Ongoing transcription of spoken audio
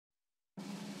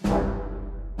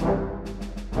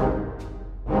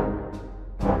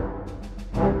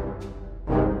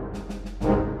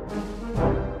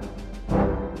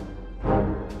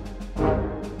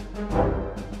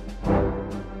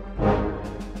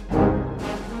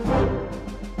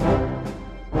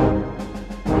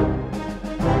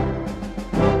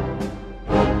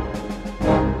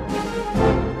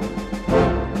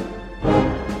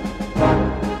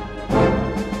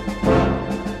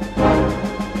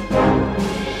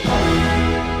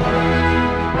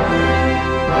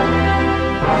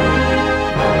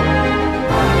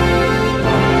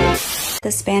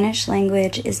Spanish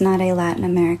language is not a Latin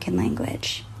American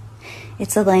language.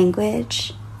 It's a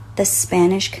language the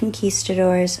Spanish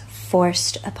conquistadors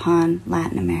forced upon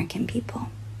Latin American people.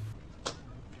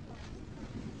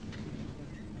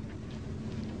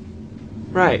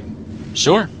 Right.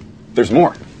 Sure. There's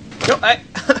more. No,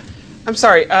 I'm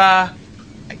sorry, all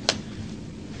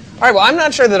right, well, I'm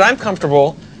not sure that I'm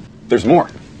comfortable. There's more.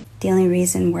 The only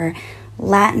reason we're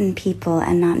Latin people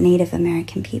and not Native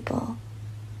American people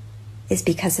is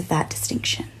because of that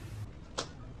distinction.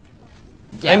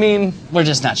 Yeah, I mean, we're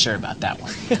just not sure about that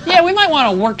one. Yeah, we might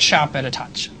want to workshop it a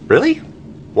touch. Really?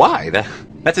 Why?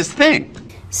 That's his thing.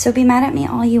 So be mad at me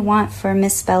all you want for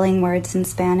misspelling words in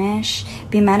Spanish.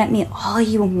 Be mad at me all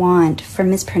you want for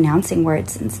mispronouncing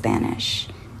words in Spanish.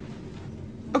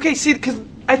 okay, see, because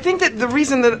I think that the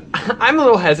reason that I'm a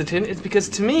little hesitant is because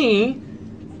to me,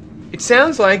 it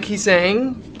sounds like he's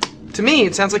saying,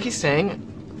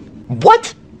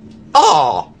 What?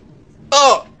 Oh!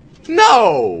 Oh!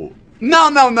 No!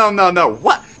 No!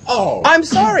 What? Oh! I'm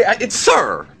sorry,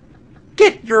 Sir!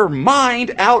 Get your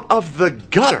mind out of the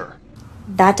gutter!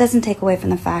 That doesn't take away from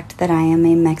the fact that I am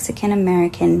a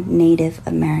Mexican-American, Native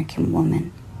American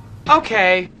woman.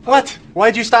 okay. What?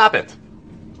 Why'd you stop it?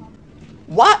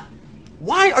 What?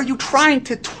 Why are you trying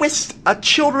to twist a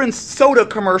children's soda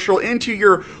commercial into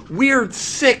your weird,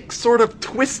 sick, sort of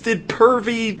twisted,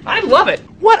 pervy... I love it.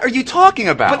 What are you talking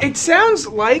about? But it sounds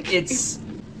like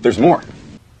There's more.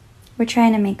 We're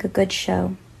trying to make a good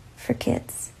show for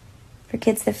kids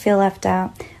that feel left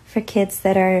out, for kids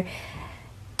that are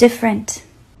different.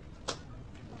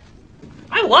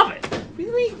 I love it.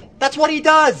 Really? That's what he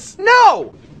does!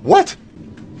 No! What?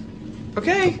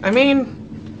 Okay, I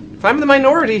mean, if I'm the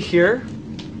minority here,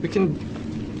 we can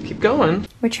keep going.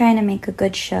 We're trying to make a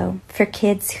good show for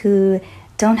kids who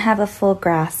don't have a full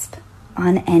grasp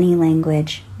on any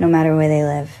language, no matter where they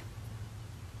live.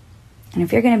 And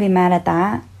if you're going to be mad at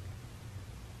that,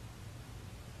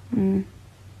 I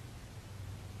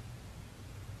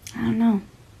don't know.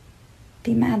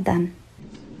 Be mad then.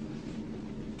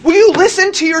 Will you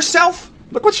listen to yourself?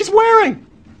 Look what she's wearing!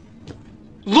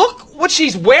 Look what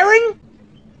she's wearing?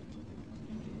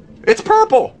 It's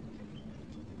purple!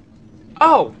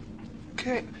 Oh,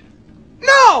 okay.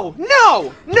 No!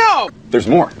 There's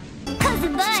more.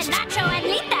 Cousin Bud, Nacho,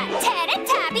 Anita, Ted and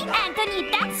Tabby,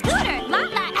 Antonita, Scooter,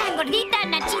 Lala, and Gordita,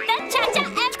 Nachita, Chacha,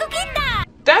 and Coquita.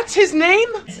 That's his name?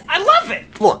 I love it!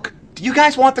 Look, do you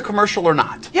guys want the commercial or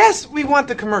not? Yes, we want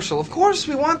the commercial. Of course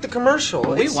we want the commercial.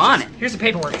 We want it. Here's the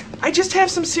paperwork. I just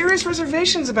have some serious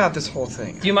reservations about this whole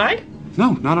thing. Do you mind?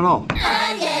 No, not at all.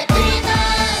 Why you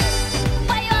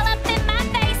all up in my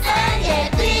face?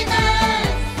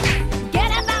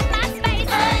 Get up out my space.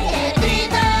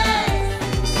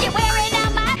 You're wearing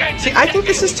out my... See, I think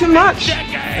this is too much.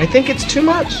 I think it's too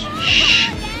much.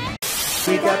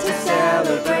 We got to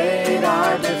celebrate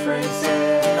our differences.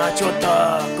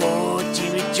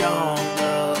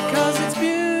 Cause it's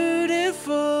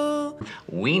beautiful.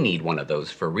 We need one of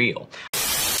those for real.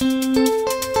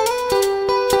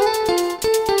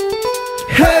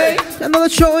 Hey, another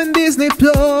show in Disney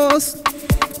Plus.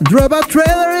 Drop a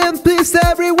trailer and please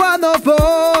every one of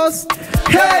us.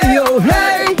 Hey, yo,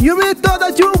 hey, you really thought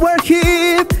that you were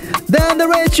hip. Then the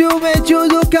ratio made you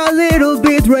look a little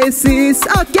bit racist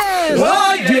again.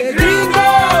 Oh yeah,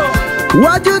 gringo!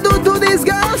 What you do to this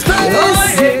girl's face?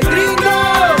 Oh yeah,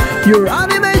 gringo! Your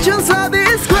animations are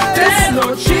disgrace.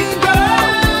 No chingo!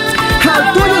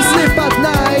 How do you sleep at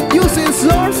night? Using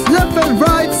slurs left and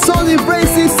right. Solid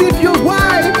racist if you're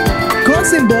white.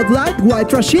 Causing Bud Light, White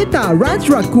Rashita, Ranch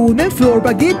Raccoon and Floor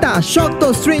Baguita, Shock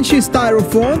Toast, Stringy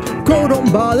Styrofoam,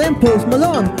 Codon Ball and Post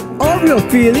Malone, Oreo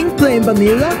Filling, Plain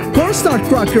Vanilla, Cornstarch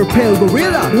Cracker, Pale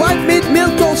Gorilla, White Meat,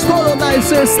 Milk Toast,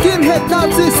 Colonizer, Skinhead,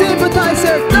 Nazi,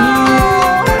 Sympathizer, no!